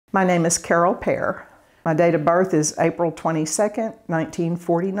My name is Carol Pear. My date of birth is April 22nd,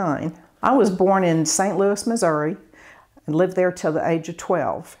 1949. I was born in St. Louis, Missouri, and lived there till the age of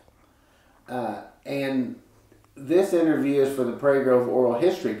 12. And this interview is for the Prairie Grove Oral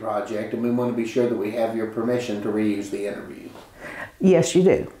History Project, and we want to be sure that we have your permission to reuse the interview. Yes, you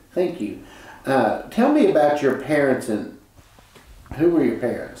do. Thank you. Tell me about your parents, and who were your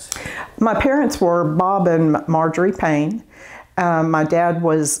parents? My parents were Bob and Marjorie Payne. My dad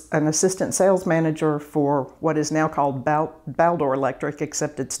was an assistant sales manager for what is now called Baldor Electric,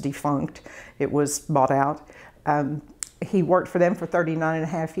 except it's defunct. It was bought out. He worked for them for 39 and a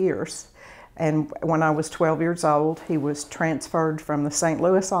half years. And when I was 12 years old, he was transferred from the St.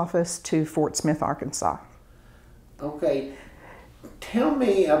 Louis office to Fort Smith, Arkansas. Okay. Tell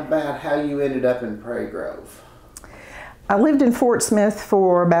me about how you ended up in Prairie Grove. I lived in Fort Smith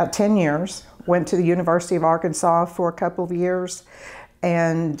for about 10 years, went to the University of Arkansas for a couple of years,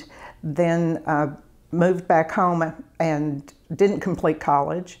 and then moved back home and didn't complete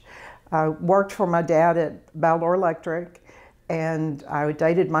college. I worked for my dad at Baldor Electric, and I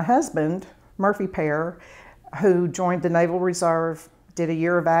dated my husband, Murphy Pear, who joined the Naval Reserve, did a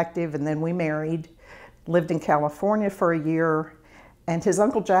year of active, and then we married, lived in California for a year, and his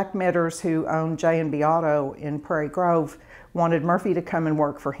Uncle Jack Metters, who owned J&B Auto in Prairie Grove, wanted Murphy to come and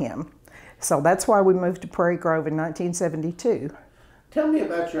work for him. So that's why we moved to Prairie Grove in 1972. Tell me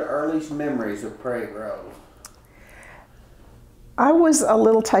about your earliest memories of Prairie Grove. I was a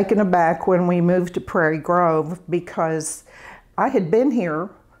little taken aback when we moved to Prairie Grove because I had been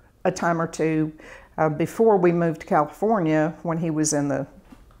here a time or two before we moved to California when he was in the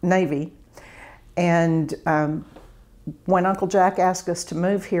Navy. And when Uncle Jack asked us to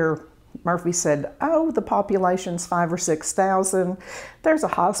move here, Murphy said, "Oh, the population's 5,000 or 6,000. There's a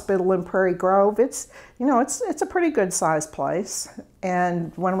hospital in Prairie Grove. It's a pretty good sized place."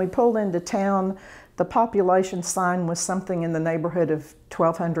 And when we pulled into town, the population sign was something in the neighborhood of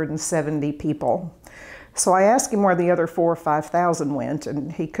 1,270 people. So I asked him where the other 4,000 or 5,000 went,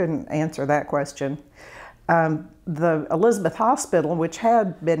 and he couldn't answer that question. The Elizabeth Hospital, which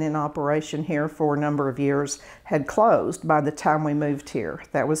had been in operation here for a number of years, had closed by the time we moved here.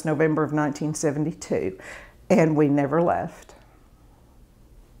 That was November of 1972, and we never left.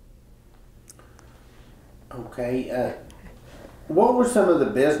 Okay. What were some of the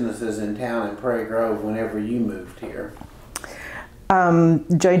businesses in town in Prairie Grove whenever you moved here?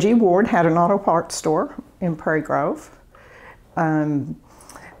 J.G. Ward had an auto parts store in Prairie Grove.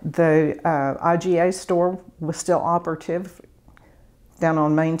 The IGA store was still operative down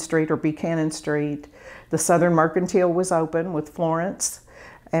on Main Street or Buchanan Street. The Southern Mercantile was open with Florence,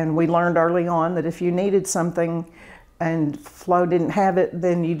 and we learned early on that if you needed something and Flo didn't have it,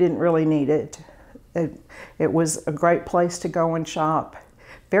 then you didn't really need it. It was a great place to go and shop.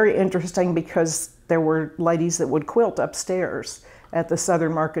 Very interesting because there were ladies that would quilt upstairs at the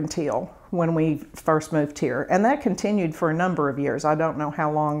Southern Mercantile when we first moved here. And that continued for a number of years. I don't know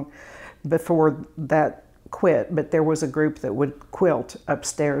how long before that quit, but there was a group that would quilt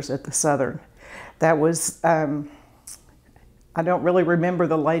upstairs at the Southern. That was, I don't really remember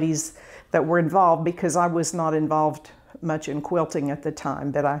the ladies that were involved because I was not involved much in quilting at the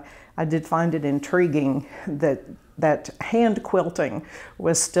time, but I did find it intriguing that hand quilting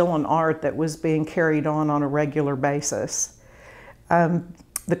was still an art that was being carried on a regular basis.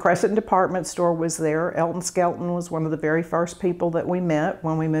 The Crescent Department Store was there. Elton Skelton was one of the very first people that we met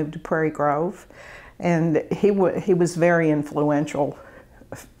when we moved to Prairie Grove, and he was very influential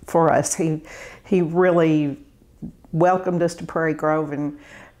for us. He really welcomed us to Prairie Grove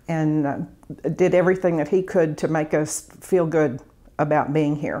and did everything that he could to make us feel good about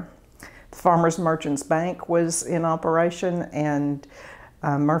being here. The Farmers Merchants Bank was in operation, and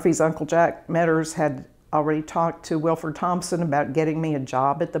Murphy's Uncle Jack Metters had already talked to Wilford Thompson about getting me a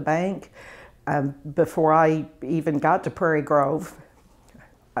job at the bank. Before I even got to Prairie Grove,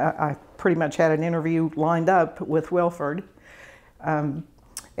 I pretty much had an interview lined up with Wilford.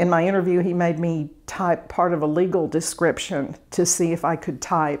 In my interview, he made me type part of a legal description to see if I could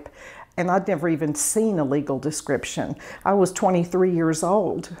type, and I'd never even seen a legal description. I was 23 years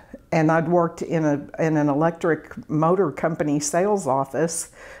old, and I'd worked in an electric motor company sales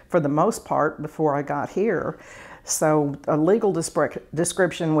office for the most part before I got here. So a legal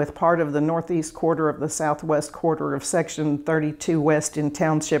description with part of the northeast quarter of the southwest quarter of section 32 west in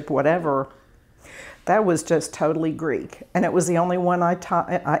township whatever, that was just totally Greek. And it was the only one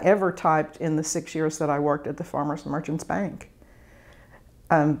I ever typed in the 6 years that I worked at the Farmers Merchants Bank.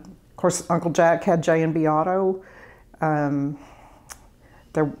 Of course, Uncle Jack had J&B Auto.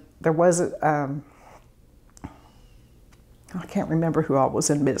 There was I can't remember who all was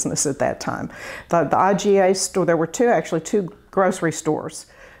in business at that time. The IGA store, there were two grocery stores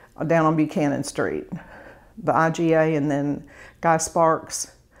down on Buchanan Street. The IGA and then Guy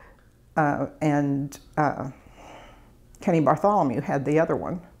Sparks and Kenny Bartholomew had the other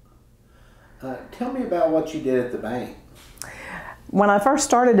one. Tell me about what you did at the bank. When I first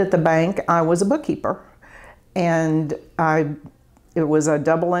started at the bank, I was a bookkeeper, and it was a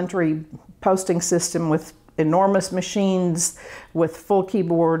double entry posting system with enormous machines, with full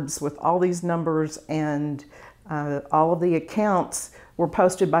keyboards, with all these numbers, and all of the accounts were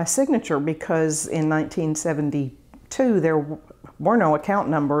posted by signature because in 1972 there were no account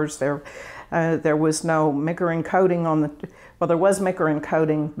numbers. There was no Micker encoding on the, well, there was Micker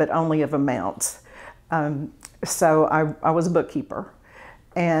encoding, but only of amounts. So I was a bookkeeper,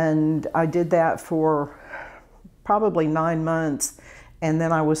 and I did that for probably 9 months, and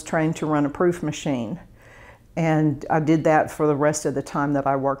then I was trained to run a proof machine. And I did that for the rest of the time that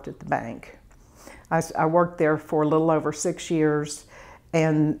I worked at the bank. I worked there for a little over 6 years,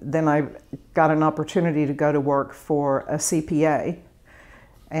 and then I got an opportunity to go to work for a CPA.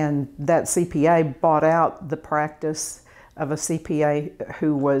 And that CPA bought out the practice of a CPA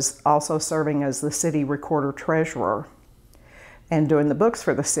who was also serving as the city recorder treasurer and doing the books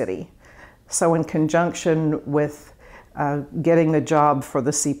for the city. So in conjunction with getting the job for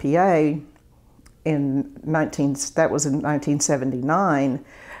the CPA, that was in 1979,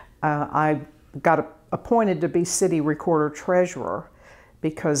 I got appointed to be city recorder treasurer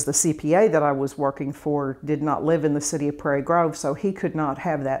because the CPA that I was working for did not live in the city of Prairie Grove, so he could not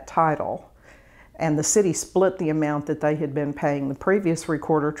have that title. And the city split the amount that they had been paying the previous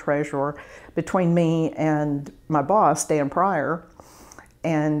recorder treasurer between me and my boss, Dan Prairie,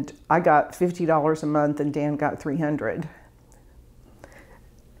 and I got $50 a month and Dan got $300.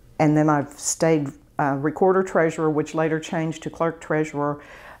 And then I've stayed recorder treasurer, which later changed to clerk treasurer,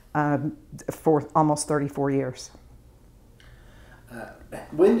 for almost 34 years.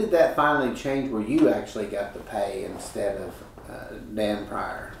 When did that finally change where you actually got the pay instead of Dan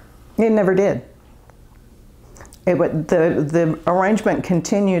Prairie? It never did. The arrangement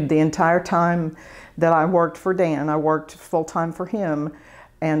continued the entire time that I worked for Dan. I worked full-time for him,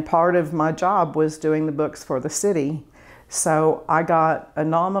 and part of my job was doing the books for the city. So I got a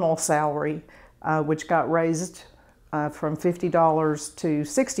nominal salary, which got raised from $50 to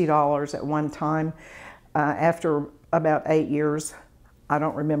 $60 at one time after about 8 years. I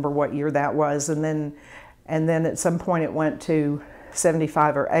don't remember what year that was. And then at some point it went to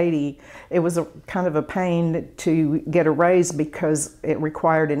 75 or 80. It was kind of a pain to get a raise because it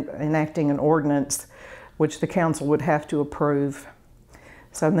required enacting an ordinance, which the council would have to approve.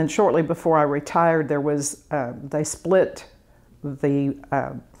 So then shortly before I retired, there was, they split the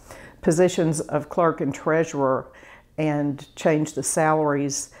positions of clerk and treasurer and changed the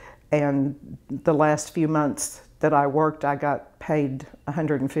salaries. And the last few months that I worked, I got paid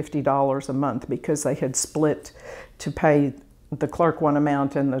 $150 a month because they had split to pay the clerk one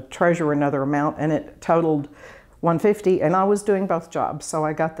amount and the treasurer another amount, and it totaled $150, and I was doing both jobs. So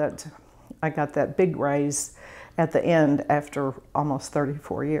I got that big raise at the end after almost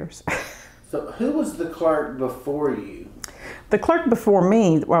 34 years. So who was the clerk before you? The clerk before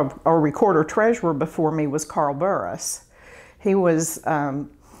me, or recorder treasurer before me, was Carl Burris. He was a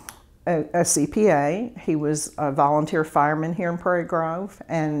CPA. He was a volunteer fireman here in Prairie Grove,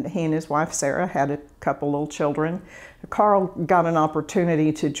 and he and his wife Sarah had a couple little children. Carl got an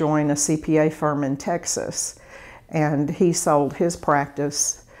opportunity to join a CPA firm in Texas, and he sold his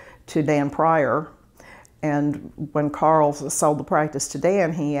practice to Dan Prairie. And when Carl sold the practice to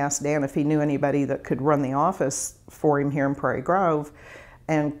Dan, he asked Dan if he knew anybody that could run the office for him here in Prairie Grove,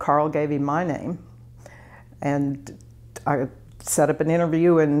 and Carl gave him my name. And I set up an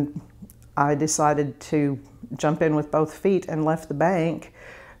interview, and I decided to jump in with both feet and left the bank,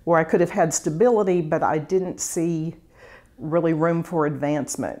 where I could have had stability, but I didn't see really room for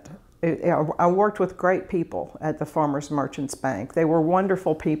advancement. I worked with great people at the Farmers Merchants Bank. They were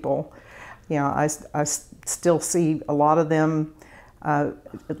wonderful people. You know, I still see a lot of them,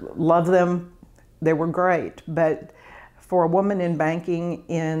 love them. They were great, but for a woman in banking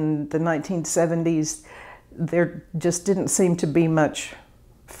in the 1970s, there just didn't seem to be much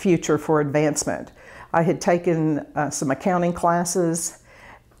future for advancement. I had taken some accounting classes,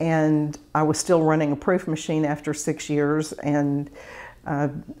 and I was still running a proof machine after 6 years, and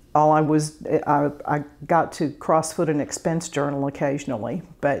I got to cross-foot an expense journal occasionally,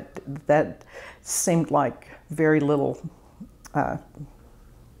 but that seemed like very little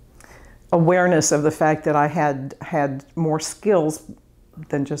awareness of the fact that I had more skills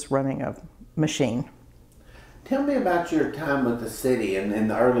than just running a machine. Tell me about your time with the city and in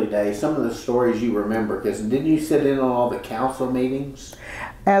the early days, some of the stories you remember, because didn't you sit in on all the council meetings?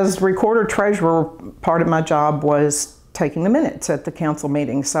 As recorder treasurer, part of my job was taking the minutes at the council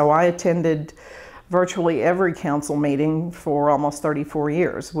meeting. So I attended virtually every council meeting for almost 34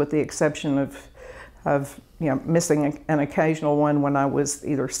 years, with the exception of missing an occasional one when I was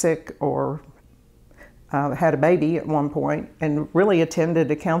either sick or had a baby at one point, and really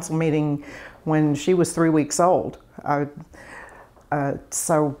attended a council meeting when she was 3 weeks old.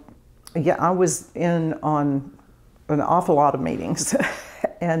 So yeah, I was in on an awful lot of meetings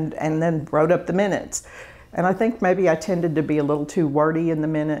and then wrote up the minutes. And I think maybe I tended to be a little too wordy in the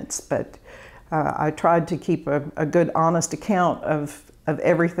minutes, but I tried to keep a good, honest account of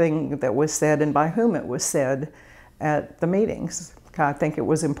everything that was said and by whom it was said at the meetings. I think it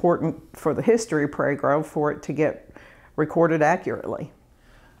was important for the history of Prairie Grove for it to get recorded accurately.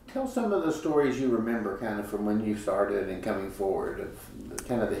 Tell some of the stories you remember kind of from when you started and coming forward, of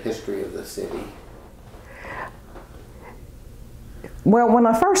kind of the history of the city. Well, when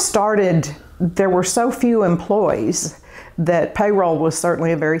I first started, there were so few employees that payroll was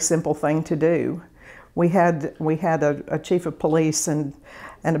certainly a very simple thing to do. We had a chief of police and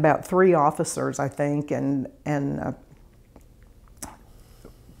about 3 officers, I think, and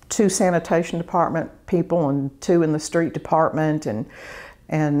 2 sanitation department people and 2 in the street department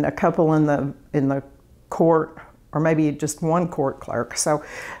and a couple in the court, or maybe just 1 court clerk. So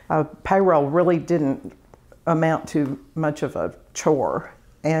payroll really didn't amount to much of a chore.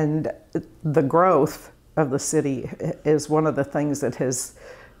 And the growth of the city is one of the things that has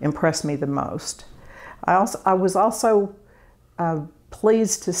impressed me the most. I was also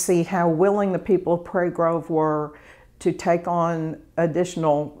pleased to see how willing the people of Prairie Grove were to take on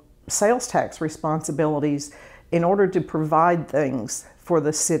additional sales tax responsibilities in order to provide things for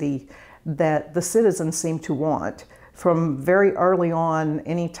the city that the citizens seemed to want. From very early on,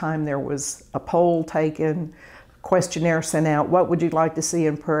 anytime there was a poll taken, questionnaire sent out, what would you like to see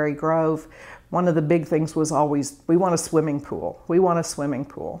in Prairie Grove? One of the big things was always, we want a swimming pool. We want a swimming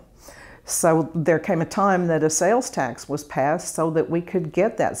pool. So there came a time that a sales tax was passed so that we could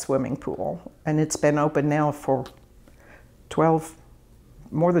get that swimming pool. And it's been open now for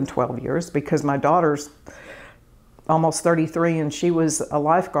more than 12 years, because my daughter's almost 33 and she was a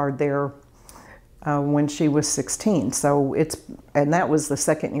lifeguard there when she was 16. So and that was the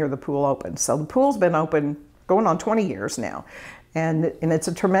 2nd year the pool opened. So the pool's been open going on 20 years now. And it's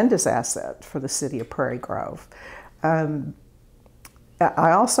a tremendous asset for the city of Prairie Grove.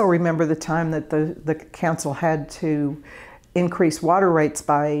 I also remember the time that the council had to increase water rates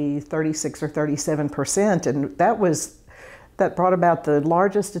by 36 or 37%, and that brought about the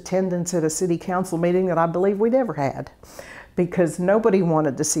largest attendance at a city council meeting that I believe we'd ever had, because nobody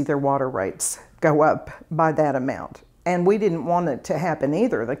wanted to see their water rates go up by that amount. And we didn't want it to happen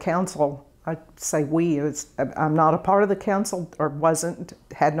either. The council, I say we, I'm not a part of the council, or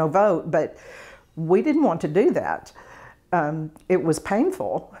had no vote, but we didn't want to do that. It was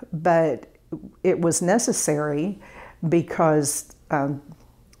painful, but it was necessary because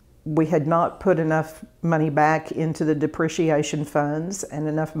we had not put enough money back into the depreciation funds and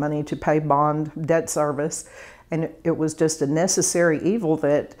enough money to pay bond debt service. And it was just a necessary evil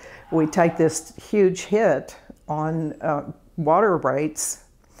that we take this huge hit on water rates.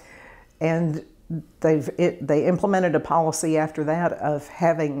 And they implemented a policy after that of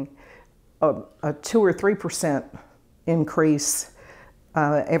having a 2 or 3% increase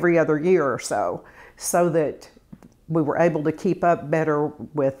every other year or so that we were able to keep up better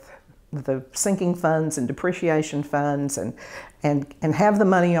with the sinking funds and depreciation funds and have the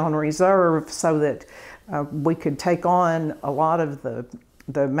money on reserve so that we could take on a lot of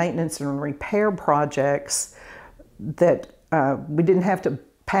the maintenance and repair projects that we didn't have to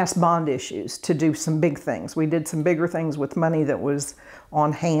pass bond issues to do some big things. We did some bigger things with money that was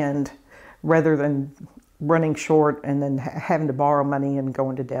on hand rather than running short and then having to borrow money and go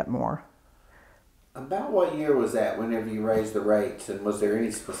into debt more. About what year was that whenever you raised the rates, and was there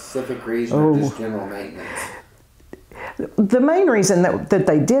any specific reason or just general maintenance? The main reason that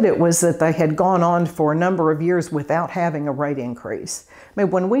they did it was that they had gone on for a number of years without having a rate increase. I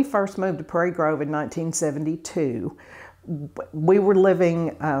mean, when we first moved to Prairie Grove in 1972, we were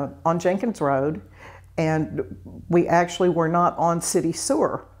living on Jenkins Road, and we actually were not on city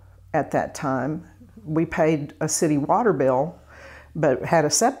sewer at that time. We paid a city water bill, but had a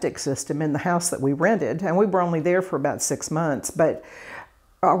septic system in the house that we rented, and we were only there for about 6 months, but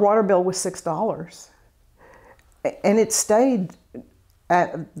our water bill was $6. And it stayed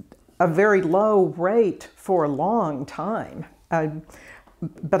at a very low rate for a long time.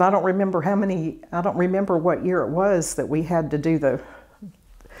 but I don't remember I don't remember what year it was that we had to do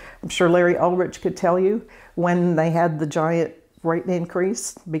I'm sure Larry Ulrich could tell you when they had the giant rate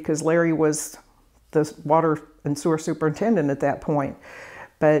increase, because Larry was the water and sewer superintendent at that point.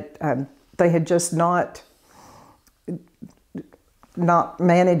 But they had just not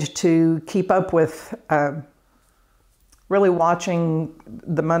managed to keep up with really watching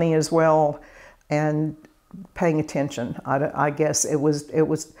the money as well and paying attention. I guess it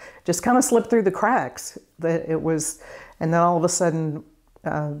was just kind of slipped through the cracks. And then all of a sudden,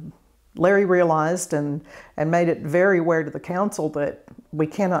 Larry realized and made it very aware to the council that we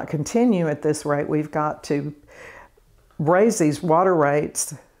cannot continue at this rate. We've got to raise these water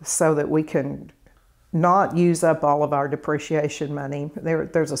rates so that we can not use up all of our depreciation money.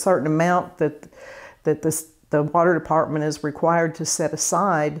 There's a certain amount that the water department is required to set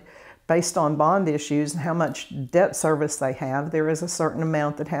aside based on bond issues and how much debt service they have. There is a certain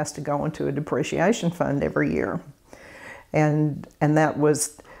amount that has to go into a depreciation fund every year. And that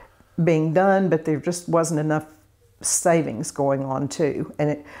was being done, but there just wasn't enough savings going on too.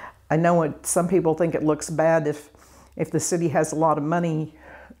 And I know some people think it looks bad if the city has a lot of money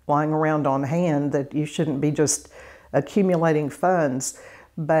lying around on hand, that you shouldn't be just accumulating funds,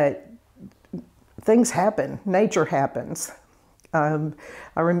 but things happen, nature happens. I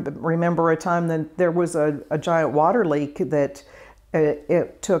remember a time that there was a giant water leak that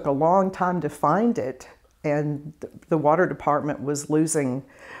it took a long time to find it, and the water department was losing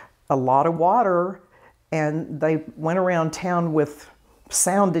a lot of water, and they went around town with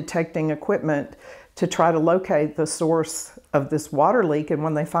sound detecting equipment to try to locate the source of this water leak. And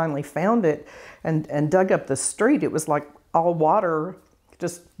when they finally found it and dug up the street, it was like all water,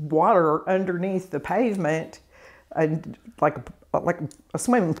 just water underneath the pavement, and like a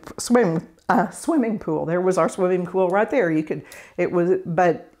swimming pool. There was our swimming pool right there.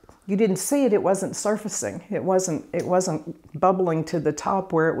 But you didn't see it. It wasn't surfacing. It wasn't bubbling to the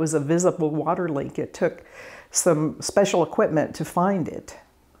top where it was a visible water leak. It took some special equipment to find it.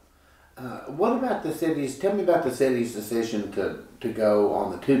 What about tell me about the city's decision to go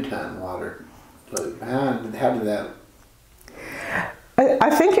on the 2-ton water loop. How did that? I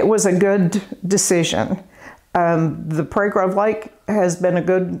think it was a good decision. The Prairie Grove Lake has been a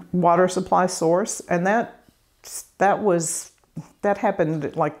good water supply source, and that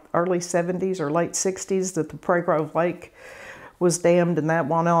happened like early 70s or late 60s, that the Prairie Grove Lake was dammed, and that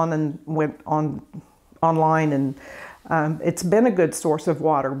went online, and it's been a good source of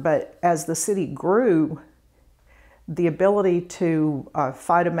water. But as the city grew, the ability to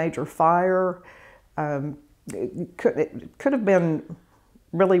fight a major fire it could have been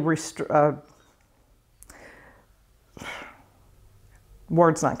really words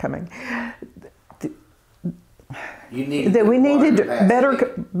not coming. We needed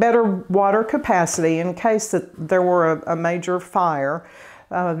better water capacity in case that there were a major fire.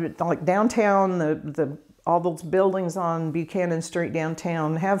 Like downtown, all those buildings on Buchanan Street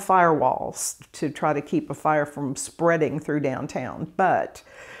downtown have firewalls to try to keep a fire from spreading through downtown. But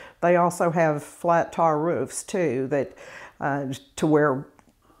they also have flat tar roofs too, that to where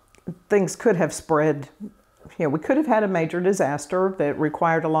things could have spread. You know, we could have had a major disaster that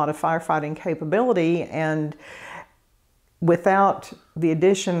required a lot of firefighting capability, and without the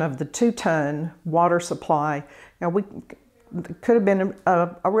addition of the 2-ton water supply, we could have been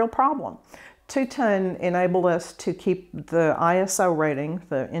a real problem. 2-ton enabled us to keep the ISO rating,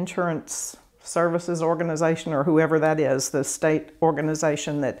 the Insurance Services Organization, or whoever that is, the state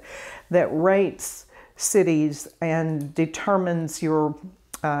organization that rates cities and determines your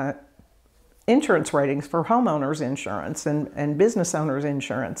insurance ratings for homeowners insurance and business owners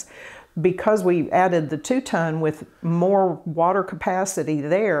insurance. Because we added the 2-ton with more water capacity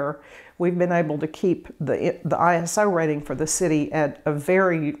there, we've been able to keep the ISO rating for the city at a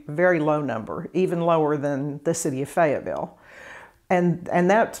very, very low number, even lower than the city of Fayetteville. And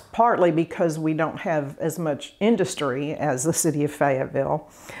that's partly because we don't have as much industry as the city of Fayetteville.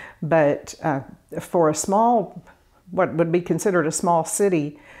 But for a small, what would be considered a small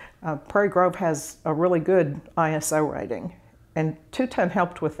city, Prairie Grove has a really good ISO rating, and 2-ton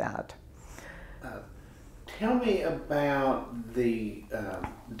helped with that. Tell me about the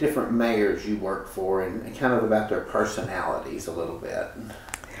different mayors you work for, and kind of about their personalities a little bit.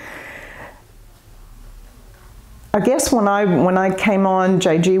 I guess when I came on,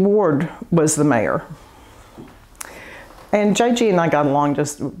 J.G. Ward was the mayor. And J.G. and I got along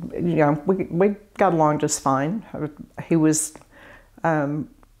we got along just fine. He was,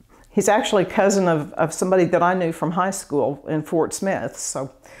 he's actually a cousin of somebody that I knew from high school in Fort Smith.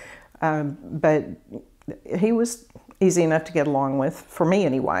 So, but he was easy enough to get along with, for me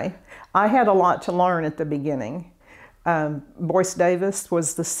anyway. I had a lot to learn at the beginning. Boyce Davis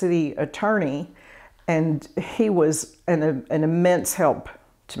was the city attorney, and he was an immense help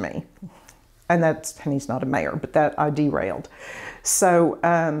to me. And he's not a mayor, but that I derailed. So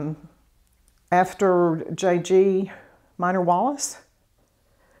after J.G. Minor Wallace,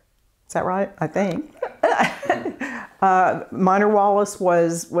 is that right? I think. Minor Wallace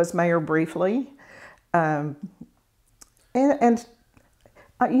was mayor briefly. And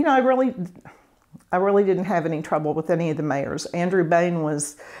you know, I really didn't have any trouble with any of the mayors. Andrew Bain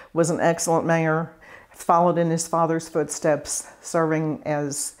was an excellent mayor, followed in his father's footsteps, serving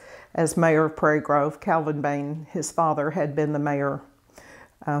as mayor of Prairie Grove. Calvin Bain, his father, had been the mayor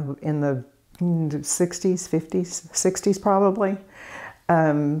in the 60s, 50s, 60s probably.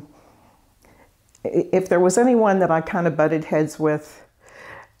 If there was anyone that I kind of butted heads with,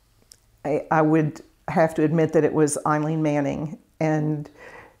 I would have to admit that it was Eileen Manning. And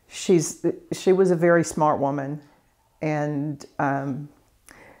she was a very smart woman. And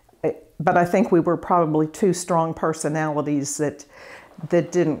but I think we were probably two strong personalities that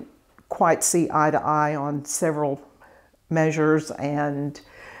didn't quite see eye to eye on several measures, and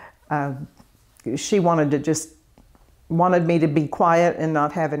she wanted me to be quiet and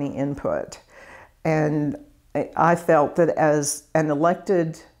not have any input. And I felt that as an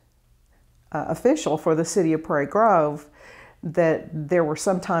elected official for the city of Prairie Grove, that there were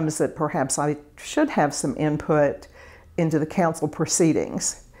some times that perhaps I should have some input into the council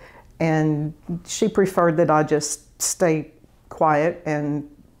proceedings. And she preferred that I just stay quiet and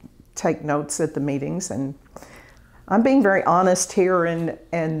take notes at the meetings. And I'm being very honest here, and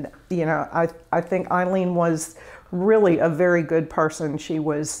you know, I think Eileen was really a very good person. She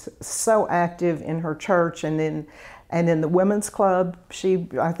was so active in her church and in the women's club. She,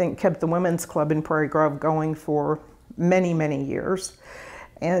 I think, kept the women's club in Prairie Grove going for many, many years.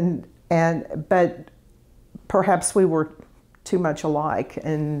 But perhaps we were too much alike,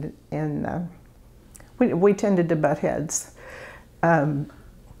 and we tended to butt heads.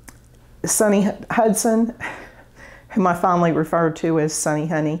 Sonny Hudson, whom I fondly refer to as Sonny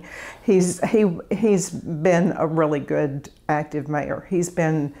Honey, he's been a really good active mayor. He's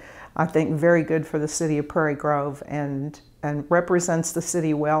been, I think, very good for the city of Prairie Grove and represents the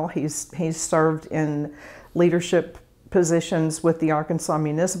city well. He's served in leadership positions with the Arkansas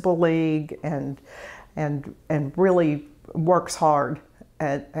Municipal League and really works hard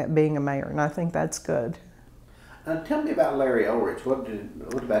at being a mayor, and I think that's good. Tell me about Larry Ulrich.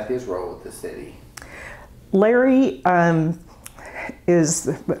 What about his role with the city? Larry is,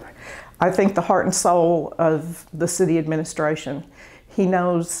 I think, the heart and soul of the city administration. He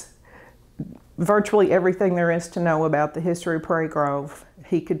knows virtually everything there is to know about the history of Prairie Grove.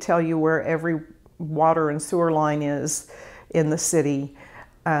 He could tell you where every water and sewer line is in the city.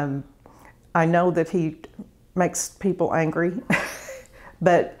 I know that he makes people angry,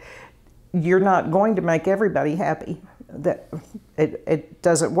 but you're not going to make everybody happy. That it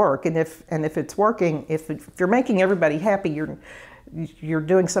doesn't work, and if it's working, if you're making everybody happy, you're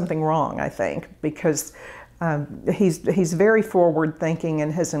doing something wrong, I think, because he's very forward thinking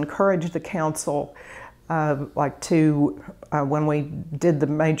and has encouraged the council, when we did the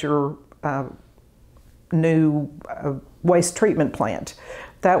major new waste treatment plant.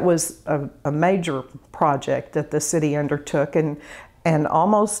 That was a major project that the city undertook, and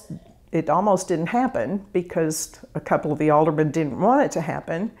it almost didn't happen because a couple of the aldermen didn't want it to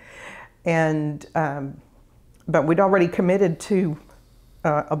happen, and but we'd already committed to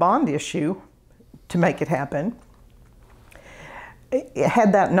a bond issue to make it happen.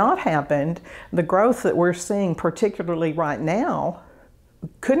 Had that not happened, the growth that we're seeing, particularly right now,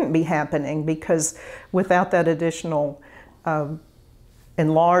 couldn't be happening, because without that additional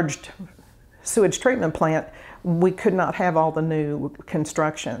enlarged sewage treatment plant, we could not have all the new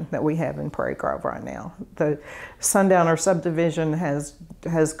construction that we have in Prairie Grove right now. The Sundowner subdivision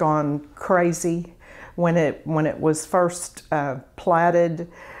has gone crazy. When it was first platted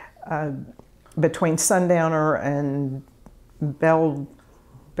between Sundowner and Bell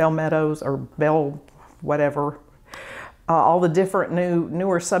Meadows or Bell whatever, all the different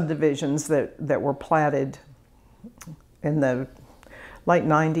newer subdivisions that were platted in the late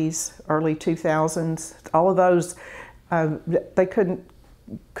 90s, early 2000s, all of those, they couldn't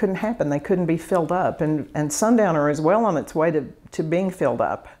happen. They couldn't be filled up. And Sundowner is well on its way to being filled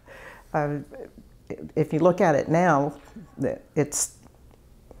up. If you look at it now, it's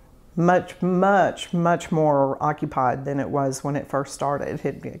much, much, much more occupied than it was when it first started.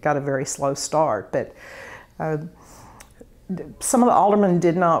 It got a very slow start, but some of the aldermen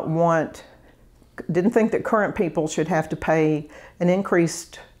did not want didn't think that current people should have to pay an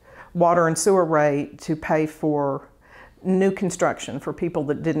increased water and sewer rate to pay for new construction for people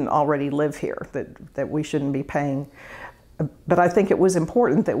that didn't already live here, that we shouldn't be paying. But I think it was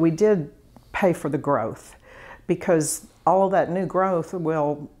important that we did pay for the growth, because all of that new growth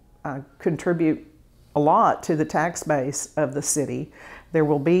will contribute a lot to the tax base of the city. There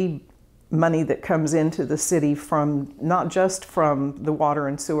will be money that comes into the city from, not just from the water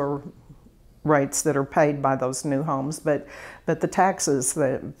and sewer rates that are paid by those new homes, but the taxes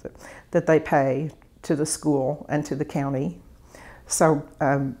that they pay to the school and to the county. So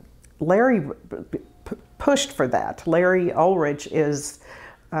Larry pushed for that. Larry Ulrich is,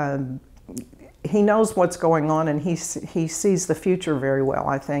 he knows what's going on, and he sees the future very well,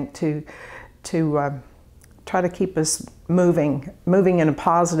 I think, to try to keep us moving in a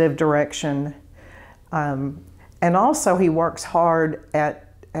positive direction. And also he works hard at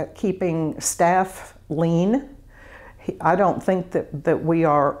keeping staff lean. I don't think that we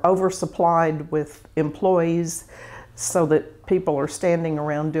are oversupplied with employees so that people are standing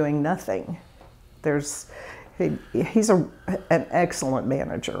around doing nothing. He's an excellent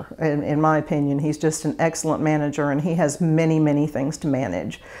manager. In my opinion, he's just an excellent manager, and he has many, many things to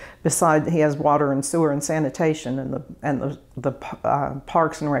manage. Besides, he has water and sewer and sanitation and the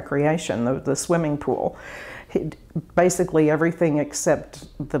parks and recreation, the swimming pool. Basically everything except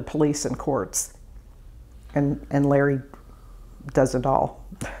the police and courts. And Larry does it all.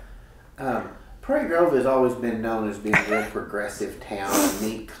 Prairie Grove has always been known as being a very progressive town, a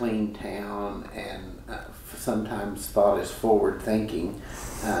neat, clean town, and sometimes thought as forward thinking.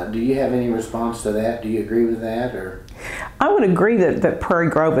 Do you have any response to that? Do you agree with that? Or I would agree that Prairie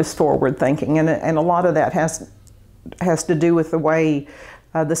Grove is forward thinking, and a lot of that has to do with the way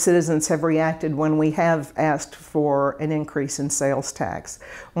the citizens have reacted when we have asked for an increase in sales tax.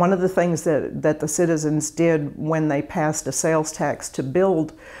 One of the things that the citizens did when they passed a sales tax to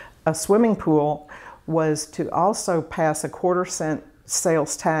build a swimming pool was to also pass a 1/4 cent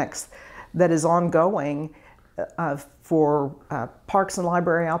sales tax that is ongoing for parks and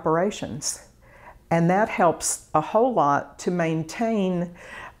library operations. And that helps a whole lot to maintain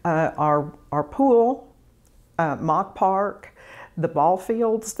our pool, mock park, the ball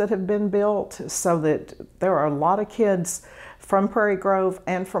fields that have been built, so that there are a lot of kids from Prairie Grove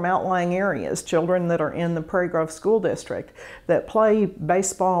and from outlying areas, children that are in the Prairie Grove School District, that play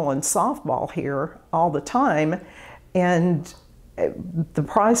baseball and softball here all the time, and the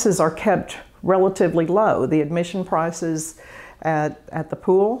prices are kept relatively low. The admission prices at the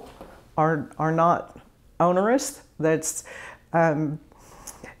pool are not onerous. That's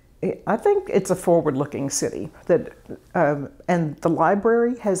I think it's a forward-looking city. And the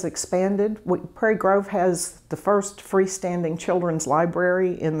library has expanded. Prairie Grove has the first freestanding children's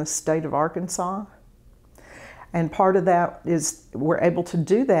library in the state of Arkansas. And part of that is we're able to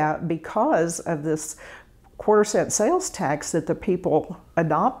do that because of this 1/4 cent sales tax that the people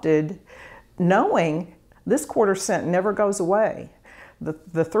adopted, knowing this 1/4 cent never goes away.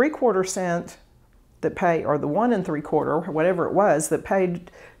 The 3/4 cent that pay, or the 1 3/4, whatever it was, that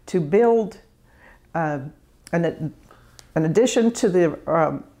paid to build an addition to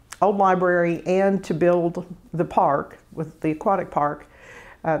the old library and to build the park, with the aquatic park,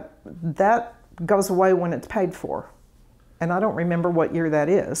 that goes away when it's paid for. And I don't remember what year that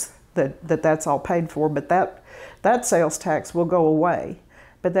is, that's all paid for, but that sales tax will go away.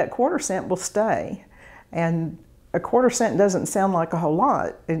 But that 1/4 cent will stay. And a 1/4 cent doesn't sound like a whole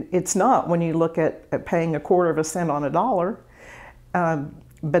lot. It's not when you look at paying a 1/4 cent on a dollar.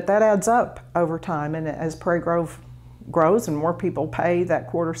 But that adds up over time, and as Prairie Grove grows and more people pay that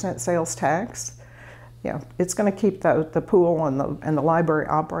 1/4 cent sales tax, yeah, it's going to keep the pool and the library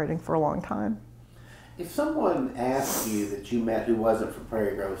operating for a long time. if someone asked you that you met who wasn't from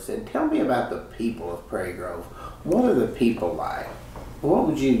Prairie Grove, said, "Tell me about the people of Prairie Grove. What are the people like? How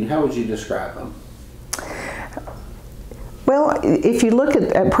would you describe them?" Well, if you look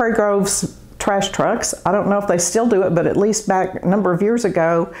at Prairie Grove's trash trucks, I don't know if they still do it, but at least back a number of years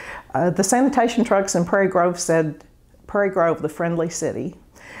ago, the sanitation trucks in Prairie Grove said, "Prairie Grove, the friendly city."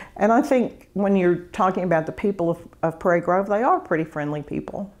 And I think when you're talking about the people of Prairie Grove, they are pretty friendly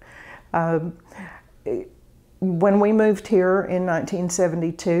people. When we moved here in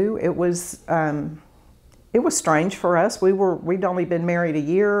 1972, it was strange for us. We'd only been married a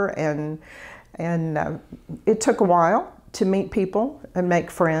year, and it took a while to meet people and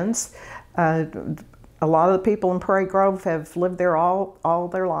make friends. A lot of the people in Prairie Grove have lived there all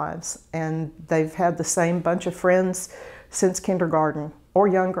their lives, and they've had the same bunch of friends since kindergarten or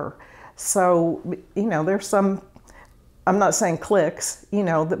younger. So, you know, there's some I'm not saying cliques, you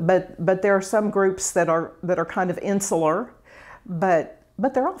know, but there are some groups that are kind of insular, but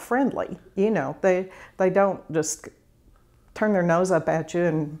they're all friendly. You know, they don't just turn their nose up at you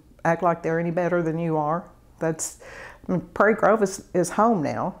and act like they're any better than you are. I mean, Prairie Grove is home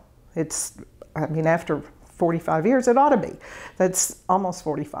now. I mean, after 45 years, it ought to be. That's almost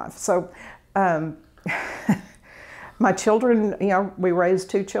 45. So, my children, you know, we raised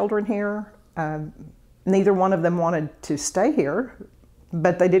 2 children here. Neither one of them wanted to stay here,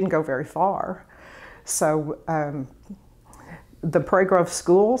 but they didn't go very far. So the Prairie Grove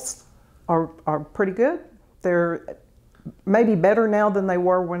schools are pretty good. They're maybe better now than they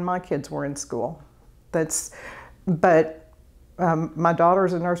were when my kids were in school. But my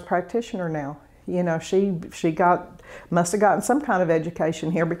daughter's a nurse practitioner now. You know, she must have gotten some kind of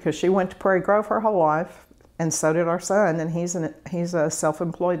education here because she went to Prairie Grove her whole life. And so did our son, and he's a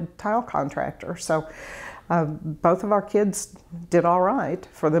self-employed tile contractor. So both of our kids did all right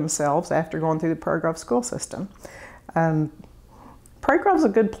for themselves after going through the Prairie Grove school system. Prairie Grove's a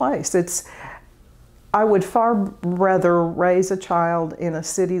good place. I would far rather raise a child in a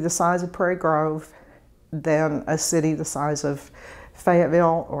city the size of Prairie Grove than a city the size of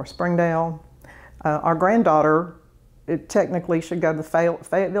Fayetteville or Springdale. Our granddaughter technically should go to the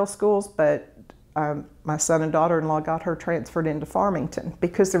Fayetteville schools, but my son and daughter-in-law got her transferred into Farmington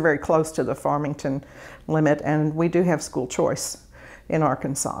because they're very close to the Farmington limit, and we do have school choice in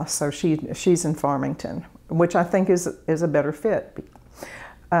Arkansas. So she's in Farmington, which I think is a better fit.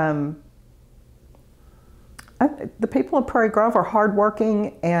 The people of Prairie Grove are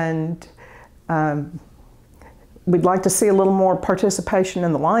hardworking, and we'd like to see a little more participation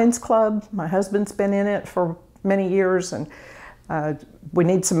in the Lions Club. My husband's been in it for many years, and we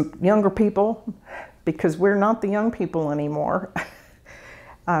need some younger people because we're not the young people anymore.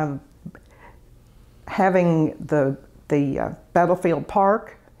 Having the Battlefield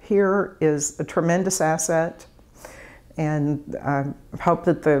Park here is a tremendous asset, and I hope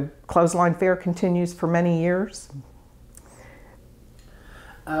that the Clothesline Fair continues for many years.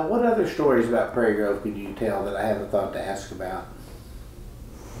 What other stories about Prairie Grove could you tell that I haven't thought to ask about?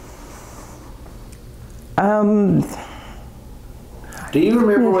 Do you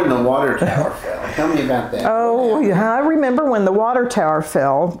remember when the water tower fell? Tell me about that. Oh, yeah, I remember when the water tower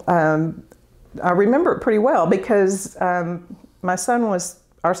fell. I remember it pretty well because my son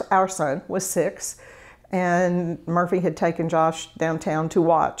our son was 6, and Murphy had taken Josh downtown to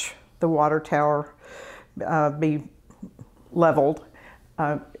watch the water tower be leveled.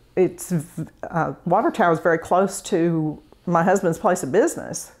 Water tower is very close to my husband's place of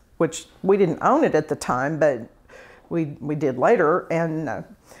business, which we didn't own it at the time, but we did later, and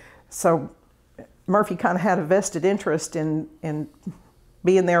so Murphy kind of had a vested interest in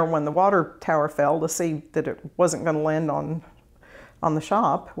being there when the water tower fell to see that it wasn't going to land on the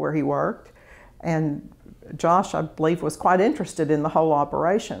shop where he worked. And Josh, I believe, was quite interested in the whole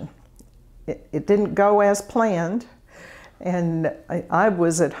operation. It didn't go as planned, and I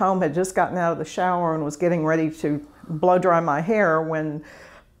was at home, had just gotten out of the shower and was getting ready to blow dry my hair when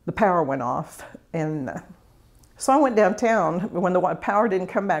the power went off. And so I went downtown. When the power didn't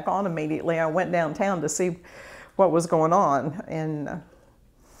come back on immediately, I went downtown to see what was going on, and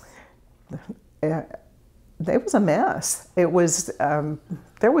it was a mess. It was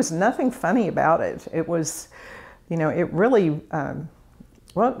there was nothing funny about it. It was, you know, it really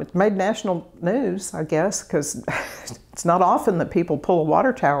well, it made national news, I guess, because it's not often that people pull a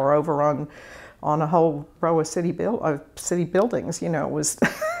water tower over on a whole row of city buildings. You know, it was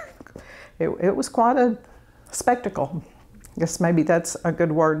it was quite a spectacle. I guess maybe that's a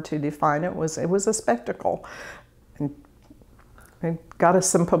good word to define it. It was a spectacle. And it got us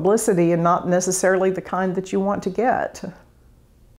some publicity, and not necessarily the kind that you want to get.